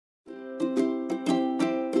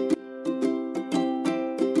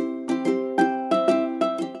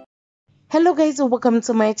Hello guys, welcome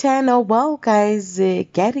to my channel. Well guys,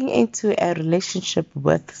 getting into a relationship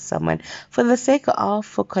with someone for the sake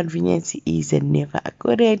of convenience is never a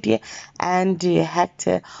good idea, and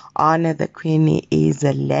Hector on the Queen is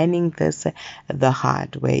learning this the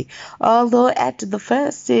hard way. Although at the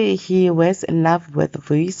first he was in love with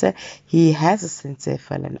Vuisa, he has since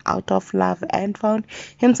fallen out of love and found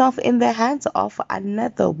himself in the hands of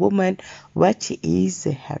another woman, which is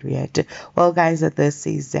Harriet. Well guys, this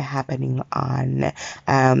is happening on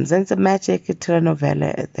Mzansi Magic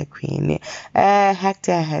telenovela The Queen.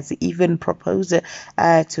 Hector has even proposed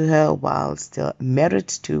to her while still married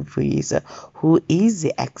to Breeze, who is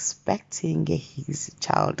expecting his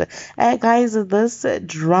child. Guys, this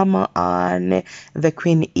drama on The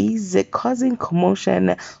Queen is causing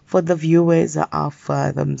commotion for the viewers of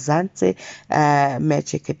the Mzansi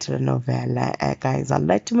Magic telenovela. Guys,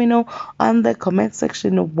 let me know on the comment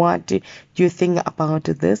section what you think about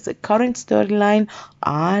this current storyline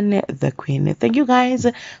on The Queen. Thank you guys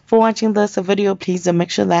for watching this video. Please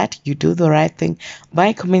make sure that you do the right thing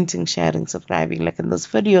by commenting, sharing, subscribing, liking this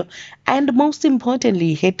video, and most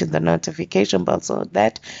importantly, hit the notification bell so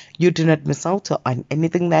that you do not miss out on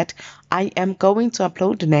anything that I am going to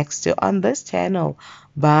upload next on this channel.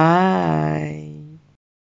 Bye.